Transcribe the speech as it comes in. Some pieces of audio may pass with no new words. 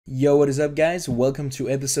Yo, what is up guys? Welcome to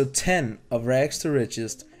episode 10 of Rags to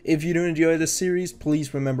Riches. If you do enjoy this series,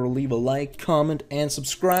 please remember to leave a like, comment, and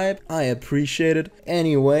subscribe. I appreciate it.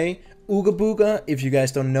 Anyway, Ooga Booga, if you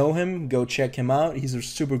guys don't know him, go check him out. He's a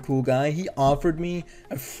super cool guy. He offered me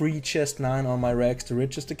a free chest 9 on my Rags to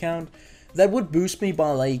Riches account. That would boost me by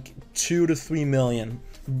like 2 to 3 million.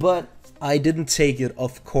 But I didn't take it,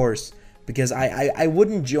 of course, because I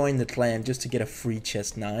wouldn't join the clan just to get a free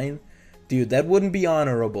chest 9. Dude, that wouldn't be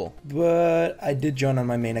honorable. But I did join on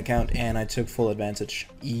my main account and I took full advantage.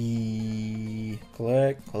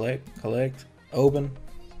 Collect, open.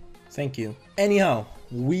 Thank you. Anyhow,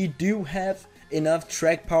 we do have enough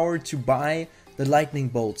track power to buy the lightning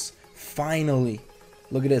bolts. Finally.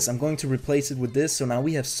 Look at this. I'm going to replace it with this. So now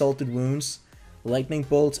we have salted wounds, lightning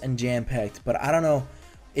bolts, and jam-packed. But I don't know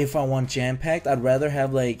if I want jam-packed. I'd rather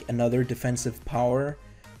have like another defensive power.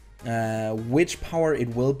 Which power it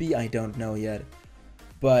will be, I don't know yet.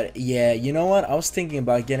 But yeah, you know what? I was thinking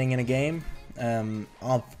about getting in a game.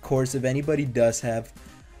 Of course, if anybody does have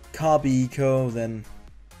copy eco, then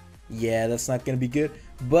yeah, that's not gonna be good.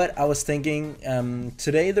 But I was thinking,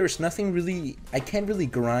 today there's nothing really, I can't really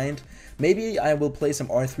grind. Maybe I will play some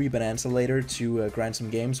R3 Bonanza later to grind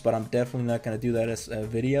some games, but I'm definitely not gonna do that as a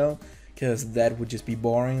video, because that would just be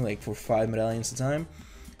boring, like for 5 medallions a time.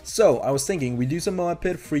 So, I was thinking we do some mod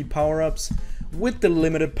pit free power-ups with the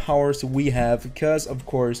limited powers we have, because of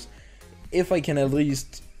course, if I can at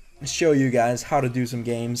least show you guys how to do some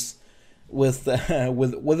games with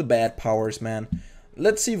with the bad powers, man.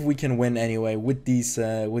 Let's see if we can win anyway with these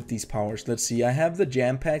powers. Let's see. I have the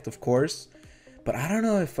jam-packed, of course, but I don't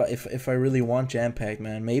know if I really want jam-packed,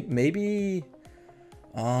 man. Maybe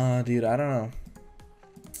dude, I don't know.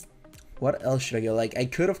 What else should I go? Like, I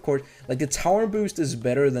could, of course, like the tower boost is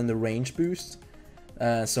better than the range boost.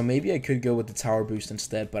 So maybe I could go with the tower boost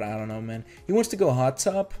instead, but I don't know, man. He wants to go hot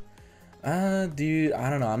top. Dude, I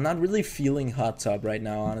don't know. I'm not really feeling hot top right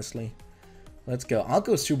now, honestly. Let's go. I'll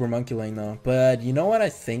go super monkey lane though. But you know what I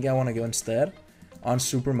think I want to go instead? On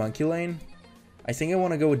super monkey lane? I think I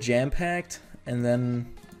want to go with jam-packed and then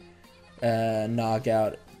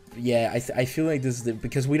knockout. Yeah, I feel like this is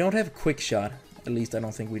because we don't have quick shot. At least I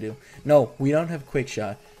don't think we do. No, we don't have quick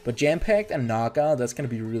shot. But jam-packed and knockout, that's going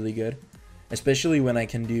to be really good. Especially when I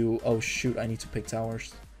can do... Oh, shoot, I need to pick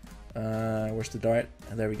towers. Where's the dart?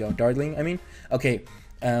 There we go. Dartling, I mean. Okay,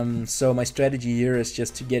 so my strategy here is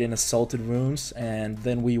just to get in assaulted runes. And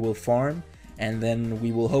then we will farm. And then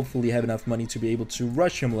we will hopefully have enough money to be able to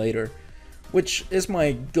rush him later. Which is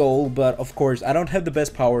my goal, but of course, I don't have the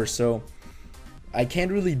best power, so... I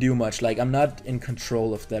can't really do much. Like, I'm not in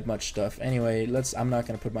control of that much stuff. Anyway, I'm not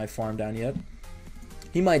gonna put my farm down yet.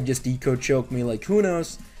 He might just eco choke me, like, who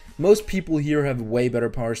knows? Most people here have way better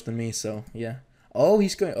powers than me, so yeah. Oh,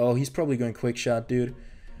 he's probably going quick shot, dude.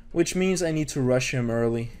 Which means I need to rush him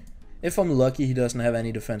early. If I'm lucky, he doesn't have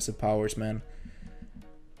any defensive powers, man.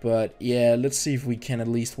 But yeah, let's see if we can at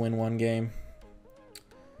least win one game.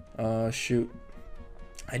 Shoot.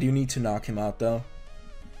 I do need to knock him out though.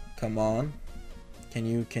 Come on. Can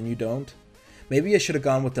you don't? Maybe I should have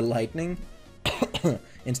gone with the lightning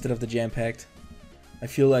instead of the jam-packed. I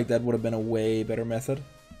feel like that would have been a way better method.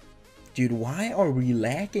 Dude, why are we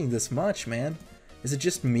lacking this much, man? Is it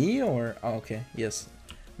just me or... Oh, okay, yes.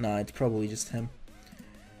 Nah, it's probably just him.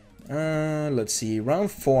 Let's see. Round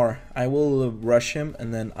 4. I will rush him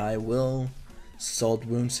and then I will salt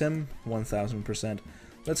wounds him 1000%.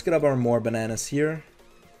 Let's get up our more bananas here.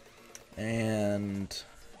 And...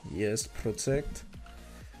 yes, protect.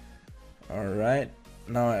 Alright,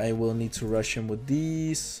 now I will need to rush him with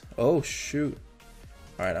these. Oh shoot.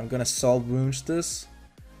 Alright, I'm gonna salt wounds this,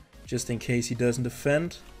 just in case he doesn't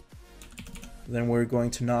defend. Then we're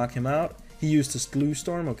going to knock him out. He used his glue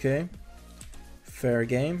storm, okay. Fair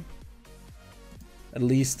game. At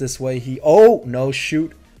least this way he... Oh, no,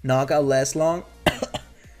 shoot. Knockout lasts long.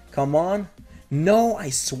 Come on. No,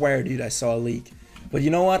 I swear, dude, I saw a leak. But you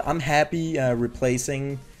know what? I'm happy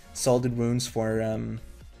replacing salted wounds for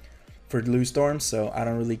glue storm, so I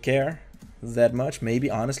don't really care that much.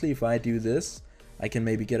 Maybe honestly, if I do this, I can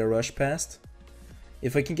maybe get a rush past.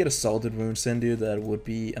 If I can get a salted wounds in, dude, that would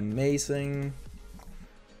be amazing.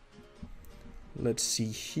 Let's see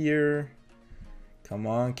here. Come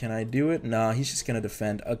on, can I do it? Nah, he's just gonna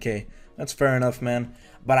defend. Okay, that's fair enough, man.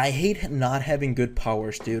 But I hate not having good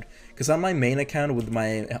powers, dude. Because on my main account with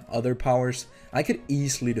my other powers, I could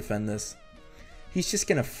easily defend this. He's just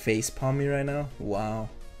gonna facepalm me right now. Wow.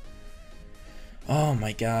 Oh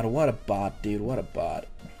my god, what a bot, dude. What a bot.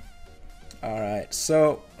 Alright,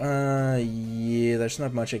 so, yeah, there's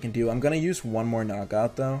not much I can do. I'm gonna use one more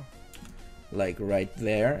knockout, though. like right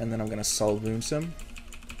there, and then I'm gonna salt wounds him.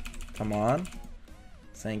 Come on.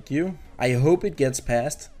 Thank you. I hope it gets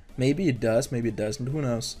past. Maybe it does, maybe it doesn't, who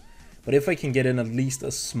knows. But if I can get in at least a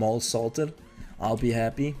small salted, I'll be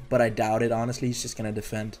happy. But I doubt it, honestly. He's just gonna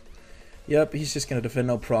defend. Yep, he's just gonna defend,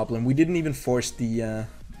 no problem. We didn't even force the,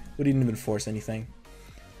 we didn't even force anything.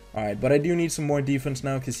 Alright, but I do need some more defense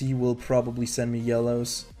now, because he will probably send me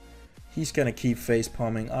yellows. He's gonna keep face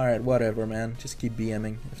palming. Alright, whatever, man. Just keep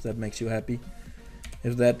BMing, if that makes you happy.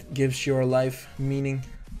 If that gives your life meaning.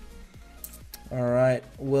 Alright,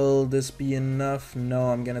 will this be enough?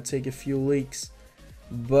 No, I'm gonna take a few leaks.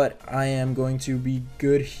 But I am going to be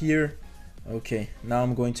good here. Okay, now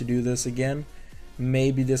I'm going to do this again.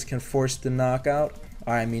 Maybe this can force the knockout.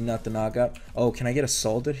 I mean, not the knockout. Oh, can I get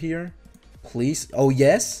assaulted here? Please? Oh,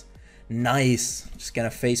 yes? Nice. Just gonna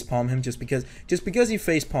facepalm him just because he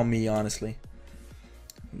facepalmed me, honestly.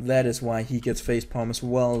 That is why he gets facepalm as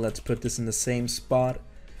well. Let's put this in the same spot.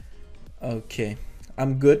 Okay.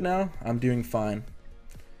 I'm good now. I'm doing fine.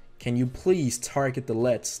 Can you please target the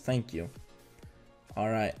lets? Thank you.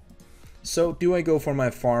 Alright. So, do I go for my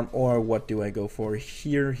farm or what do I go for?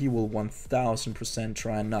 Here, he will 1000%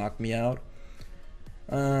 try and knock me out.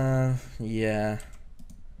 Yeah.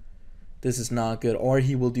 This is not good. Or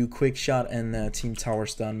he will do quick shot and team tower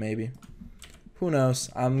stun, maybe. Who knows?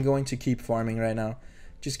 I'm going to keep farming right now.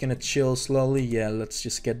 Just gonna chill slowly. Yeah, let's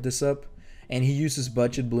just get this up. And he uses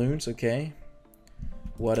budget Bloons, okay.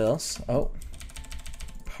 What else? Oh.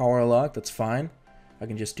 Power lock, that's fine. I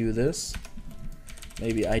can just do this.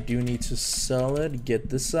 Maybe I do need to sell it. Get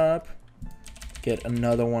this up. Get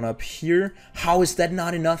another one up here. How is that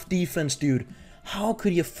not enough defense, dude? How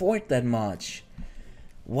could he afford that much?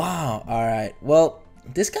 Wow. Alright. Well,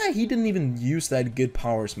 this guy, he didn't even use that good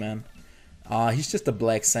powers, man. He's just a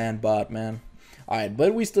black sand bot, man. Alright,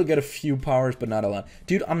 but we still get a few powers, but not a lot.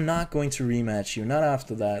 Dude, I'm not going to rematch you. Not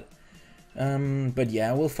after that. But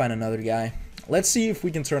yeah, we'll find another guy. Let's see if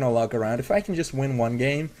we can turn our luck around. If I can just win one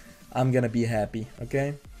game, I'm gonna be happy,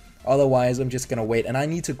 okay? Otherwise, I'm just gonna wait. And I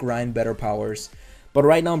need to grind better powers. But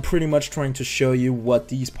right now, I'm pretty much trying to show you what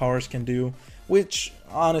these powers can do. Which,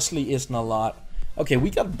 honestly, isn't a lot. Okay, we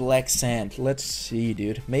got black sand. Let's see,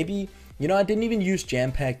 dude. Maybe, you know, I didn't even use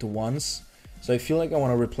jam-packed once. So I feel like I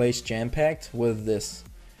want to replace jam-packed with this.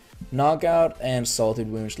 Knockout and salted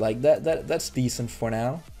wounds. Like, that's decent for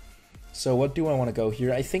now. So what do I want to go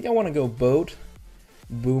here? I think I want to go boat,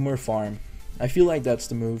 boomer, farm. I feel like that's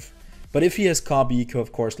the move. But if he has Cobb Eco,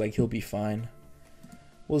 of course, like, he'll be fine.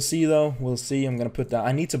 We'll see, though. We'll see. I'm going to put that.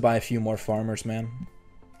 I need to buy a few more farmers, man.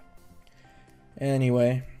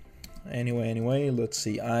 Anyway, let's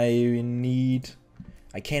see. I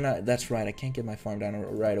cannot, that's right, I can't get my farm down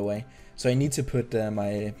right away. So I need to put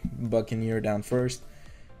my Buccaneer down first.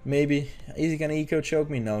 Maybe. Is he gonna eco choke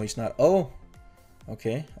me? No, he's not. Oh!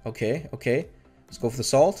 Okay. Let's go for the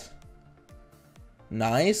salt.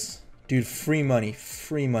 Nice. Dude, free money.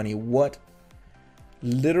 What?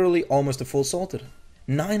 Literally almost a full salted.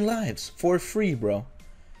 9 lives for free, bro.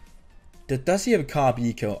 Does he have Cobb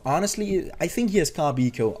Eco? Honestly, I think he has Cobb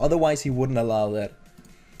Eco. Otherwise, he wouldn't allow that.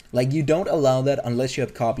 Like, you don't allow that unless you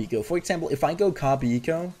have Cobb Eco. For example, if I go Cobb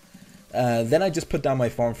Eco, then I just put down my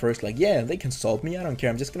farm first. Like, yeah, they can salt me. I don't care.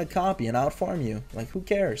 I'm just going to copy and out-farm you. Like, who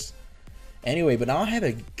cares? Anyway, but now I have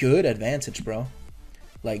a good advantage, bro.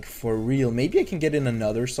 Like, for real. Maybe I can get in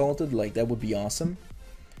another salted. Like, that would be awesome.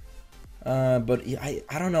 But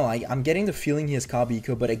I don't know. I'm getting the feeling he has Cobb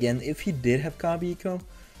Eco. But again, if he did have Cobb Eco,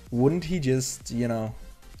 wouldn't he just, you know,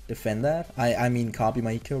 defend that? I mean, copy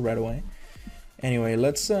my eco right away. Anyway,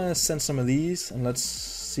 let's send some of these, and let's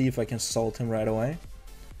see if I can salt him right away.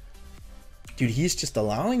 Dude, he's just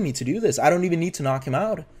allowing me to do this. I don't even need to knock him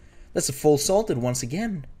out. That's a full salted once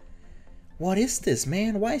again. What is this,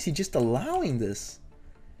 man? Why is he just allowing this?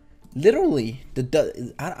 Literally.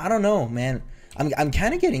 I don't know, man. I'm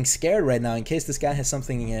kind of getting scared right now in case this guy has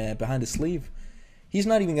something behind his sleeve. He's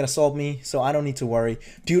not even going to salt me, so I don't need to worry.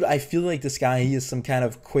 Dude, I feel like this guy, he is some kind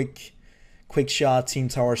of quick shot, team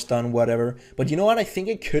tower stun, whatever. But you know what? I think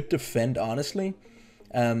it could defend, honestly.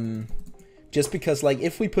 Just because, like,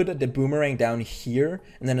 if we put the boomerang down here,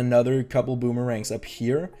 and then another couple boomerangs up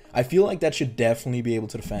here, I feel like that should definitely be able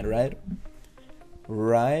to defend, right?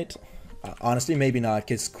 Right? Honestly, maybe not,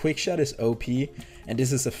 because quick shot is OP, and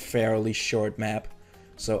this is a fairly short map.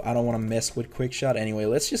 So I don't want to mess with quick shot. Anyway,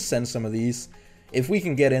 let's just send some of these. If we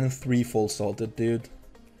can get in 3 full salted, dude,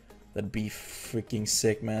 that'd be freaking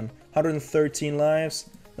sick, man. 113 lives.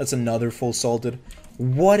 That's another full salted.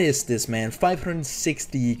 What is this, man?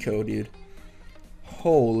 560 eco, dude.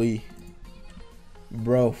 Holy.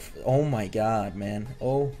 Bro. Oh my god, man.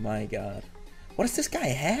 Oh my god. What does this guy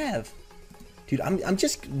have? Dude, I'm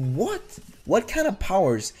just... What What kind of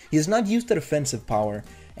powers? He has not used the defensive power.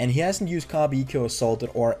 And he hasn't used Cobb, Eco, Assaulted,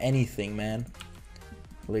 or anything, man.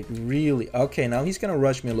 Like, really? Okay, now he's gonna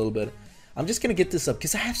rush me a little bit. I'm just gonna get this up,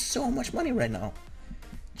 because I have so much money right now.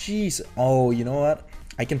 Jeez. Oh, you know what?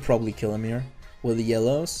 I can probably kill him here with the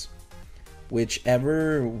yellows.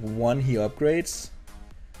 Whichever one he upgrades,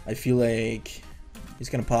 I feel like he's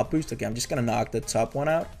gonna pop boost. Okay, I'm just gonna knock the top one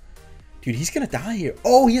out. Dude, he's gonna die here.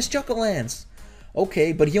 Oh, he has Juggle Lance.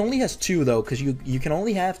 Okay, but he only has 2 though, because you can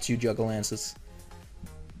only have 2 Juggle Lances.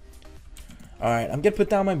 Alright, I'm gonna put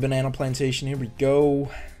down my banana plantation. Here we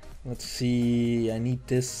go. Let's see. I need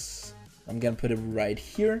this. I'm gonna put it right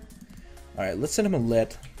here. Alright, let's send him a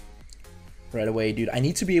let right away, dude. I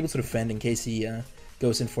need to be able to defend in case he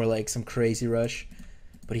goes in for like some crazy rush.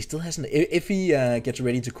 But he still hasn't. If he gets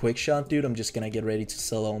ready to quick shot, dude, I'm just gonna get ready to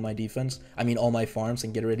sell all my defense. I mean, all my farms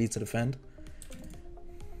and get ready to defend.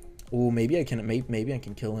 Oh, maybe I can. Maybe I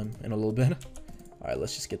can kill him in a little bit. All right,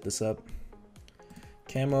 let's just get this up.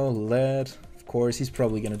 Camo, lead. Of course, he's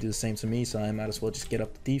probably gonna do the same to me, so I might as well just get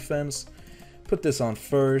up the defense. Put this on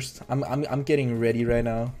first. I'm getting ready right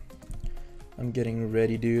now. I'm getting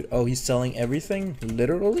ready, dude. Oh, he's selling everything,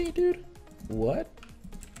 literally, dude. What?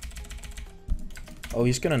 Oh,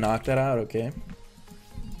 he's gonna knock that out, okay.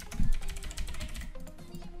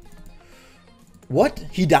 What?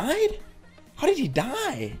 He died? How did he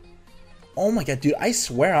die? Oh my god, dude, I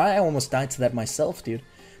swear I almost died to that myself, dude.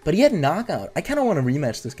 But he had knockout. I kind of want to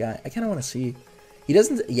rematch this guy. I kind of want to see. He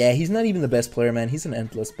doesn't... Yeah, he's not even the best player, man. He's an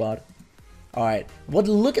endless bot. Alright. But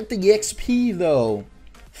look at the XP, though.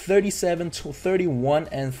 37, 31,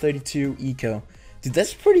 and 32 eco. Dude,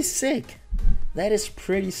 that's pretty sick. That is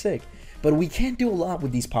pretty sick. But we can't do a lot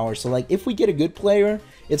with these powers. So, like, if we get a good player,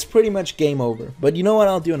 it's pretty much game over. But you know what?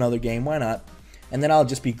 I'll do another game. Why not? And then I'll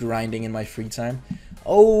just be grinding in my free time.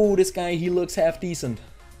 Oh, this guy, he looks half decent.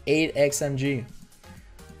 8 XMG.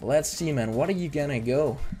 Let's see, man. What are you gonna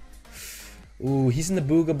go? Ooh, he's in the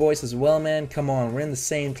Booga Boys as well, man. Come on, we're in the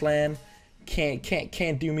same clan.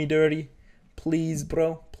 Can't do me dirty. Please,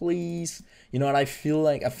 bro. Please. You know what? I feel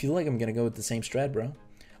like I'm gonna go with the same strat, bro.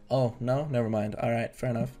 Oh, no? Never mind. Alright, fair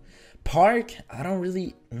enough. Park, I don't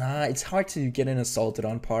really... Nah, it's hard to get in assaulted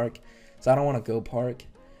on Park. So I don't want to go Park.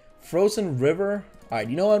 Frozen River. Alright,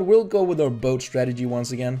 you know what? We'll go with our boat strategy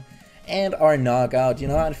once again. And our knockout. You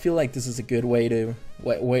know, I feel like this is a good way to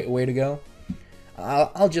go.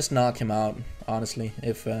 I'll just knock him out, honestly,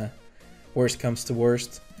 if worst comes to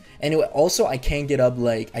worst. Anyway, also I can't get up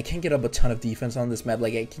a ton of defense on this map.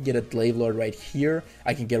 Like I can get a Glaive Lord right here.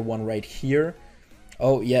 I can get one right here.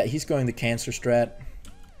 Oh yeah, he's going the Cancer strat.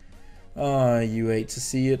 Oh, you hate to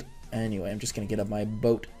see it. Anyway, I'm just gonna get up my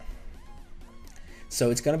boat. So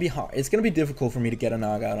it's gonna be hard. It's gonna be difficult for me to get a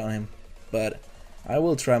knockout on him, but I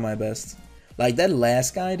will try my best. Like that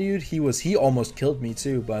last guy, dude, he almost killed me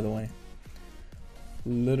too, by the way.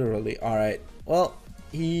 Literally. All right. Well,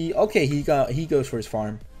 he goes for his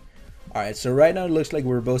farm. All right. So right now it looks like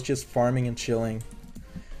we're both just farming and chilling.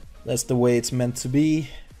 That's the way it's meant to be,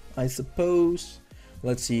 I suppose.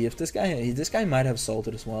 Let's see if this guy might have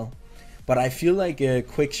salted as well. But I feel like a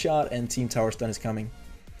quick shot and Team Tower Stun is coming.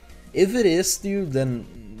 If it is, dude,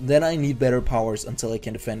 then I need better powers until I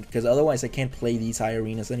can defend, because otherwise I can't play these high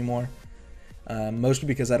arenas anymore. Mostly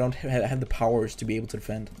because I don't have the powers to be able to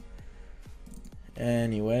defend.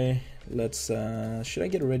 Anyway, let's should I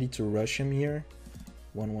get ready to rush him here?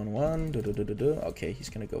 1-1-1. Okay, he's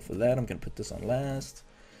gonna go for that. I'm gonna put this on last.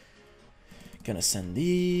 Gonna send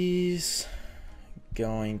these.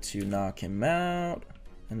 Going to knock him out.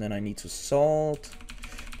 And then I need to salt.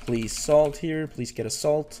 Please salt here. Please get a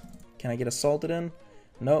salt. Can I get assaulted in?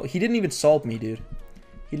 No, he didn't even salt me, dude.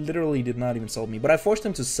 He literally did not even salt me. But I forced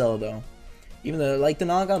him to sell, though. Even though, like, the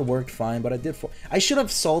knockout worked fine, but I should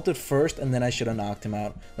have salted first, and then I should have knocked him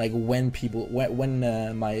out. Like, when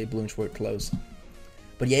my Bloons were close.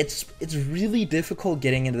 But yeah, it's really difficult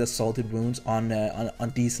getting into the salted wounds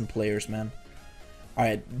on decent players, man.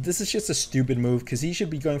 Alright, this is just a stupid move, because he should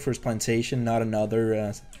be going for his plantation, not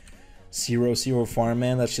another 0-0 farm,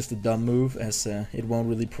 man. That's just a dumb move, as it won't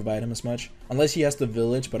really provide him as much. Unless he has the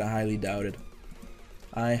village, but I highly doubt it.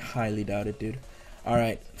 I highly doubt it, dude.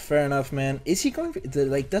 Alright, fair enough, man. Is he going for...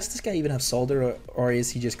 Like, does this guy even have Solder, or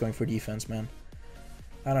is he just going for defense, man?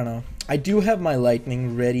 I don't know. I do have my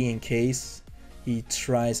Lightning ready in case he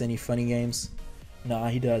tries any funny games. Nah,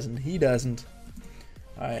 he doesn't. He doesn't.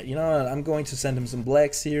 Alright, you know what? I'm going to send him some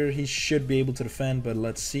blacks here. He should be able to defend, but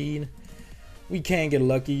let's see. We can't get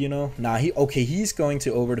lucky, you know? Nah, he's going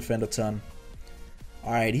to over-defend a ton.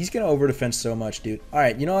 Alright, he's going to over-defend so much, dude.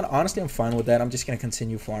 Alright, you know what? Honestly, I'm fine with that. I'm just going to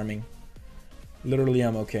continue farming. Literally,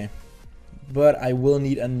 I'm okay. but I will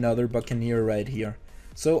need another Buccaneer right here.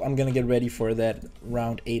 So I'm gonna get ready for that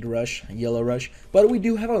round 8 rush, yellow rush. But we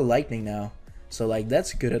do have a lightning now, so like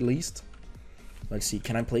that's good at least. Let's see,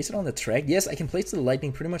 can I place it on the track? Yes, I can place the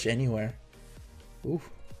lightning pretty much anywhere. Ooh,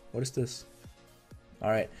 what is this?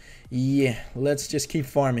 Alright, yeah, let's just keep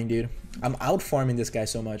farming, dude. I'm out farming this guy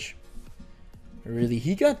so much. Really,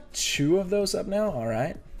 he got 2 of those up now.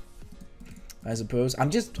 Alright, I suppose.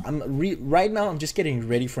 Right now I'm just getting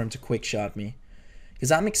ready for him to quick shot me,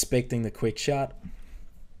 because I'm expecting the quick shot.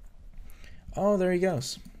 Oh, there he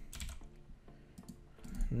goes.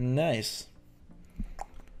 Nice.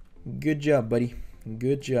 Good job, buddy.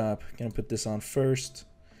 Good job. Gonna put this on first.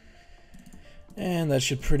 And that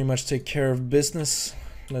should pretty much take care of business.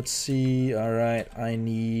 Let's see. Alright, I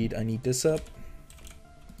need this up.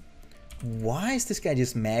 Why is this guy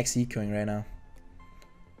just max ecoing right now?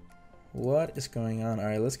 What is going on?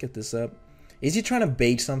 Alright, let's get this up. Is he trying to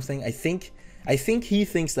bait something? I think he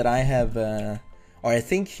thinks that I have or I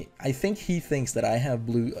think he thinks that I have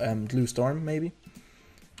blue storm, maybe.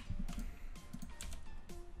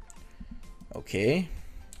 Okay,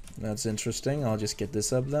 that's interesting. I'll just get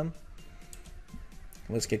this up then.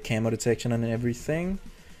 Let's get camo detection and everything.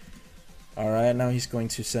 Alright, now he's going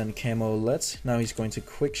to send camo lets. Now he's going to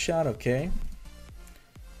quick shot, okay.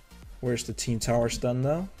 Where's the team tower stun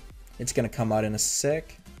though? It's gonna come out in a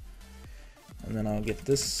sec. And then I'll get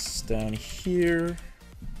this down here.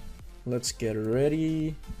 Let's get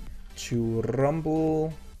ready to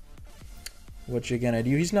rumble. What you gonna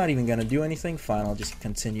do? He's not even gonna do anything. Fine, I'll just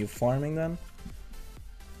continue farming then.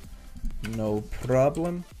 No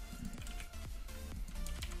problem.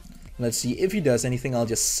 Let's see if he does anything. I'll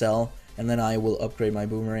just sell, and then I will upgrade my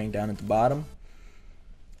boomerang down at the bottom.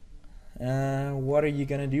 What are you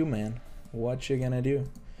gonna do, man? What you gonna do?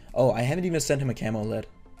 Oh, I haven't even sent him a camo lead.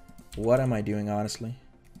 What am I doing, honestly?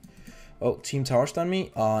 Oh, team tower stun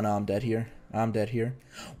me? Oh no, I'm dead here. I'm dead here.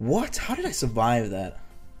 What? How did I survive that?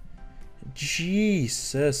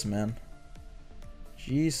 Jesus, man.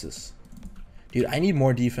 Jesus. Dude, I need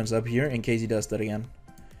more defense up here in case he does that again.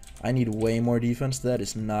 I need way more defense. That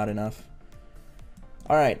is not enough.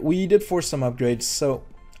 Alright, we did force some upgrades, so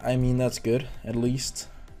I mean that's good, at least.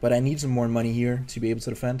 But I need some more money here to be able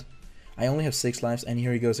to defend. I only have 6 lives, and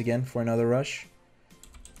here he goes again for another rush.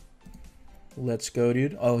 Let's go,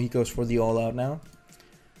 dude. Oh, he goes for the all-out now.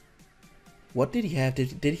 What did he have?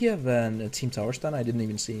 Did he have a team tower stun? I didn't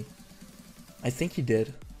even see. I think he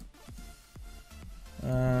did.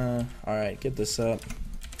 Alright, get this up.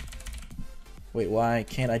 Wait, why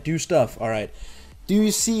can't I do stuff? Alright. Do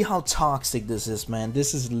you see how toxic this is, man?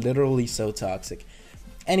 This is literally so toxic.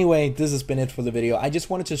 Anyway, this has been it for the video. I just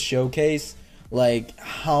wanted to showcase like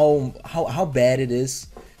how bad it is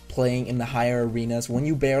playing in the higher arenas when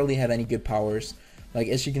you barely have any good powers. Like,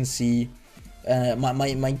 as you can see,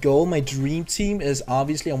 my goal, my dream team is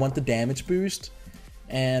obviously I want the damage boost.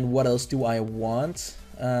 And what else do I want?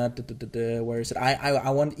 Where is it?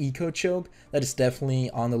 I want Eco Choke. That is definitely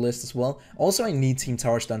on the list as well. Also, I need Team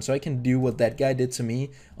Tower Stun so I can do what that guy did to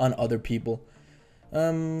me on other people.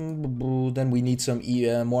 Then we need some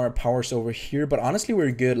more powers over here. But honestly,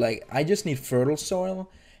 we're good. Like, I just need Fertile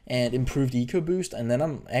Soil and improved Eco Boost, and then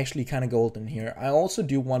I'm actually kind of golden here. I also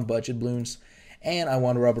do want budget Bloons, and I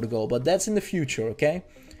want Rubber to Gold, but that's in the future, okay?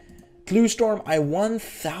 Glue Storm, I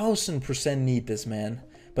 1000% need this, man.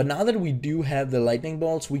 But now that we do have the lightning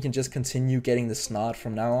bolts, we can just continue getting the snot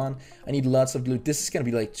from now on. I need lots of loot. This is gonna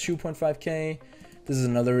be like 2.5k. This is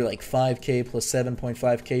another like 5k plus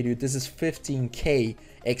 7.5k, dude. This is 15k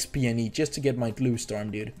XP I need just to get my Glue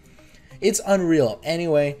Storm, dude. It's unreal.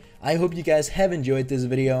 Anyway, I hope you guys have enjoyed this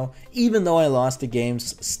video. Even though I lost the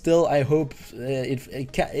games, still I hope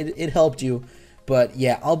it helped you. But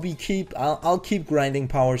yeah, I'll keep grinding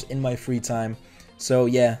powers in my free time. So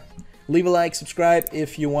yeah, leave a like, subscribe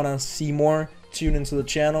if you want to see more. Tune into the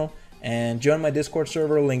channel and join my Discord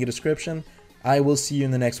server. Link in the description. I will see you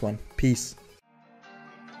in the next one. Peace.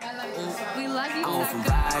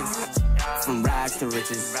 From rags to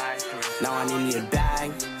riches. Now I need me a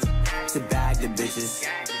bag to bag the bitches.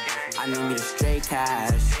 I need me the straight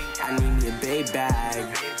cash. I need me a baby bag.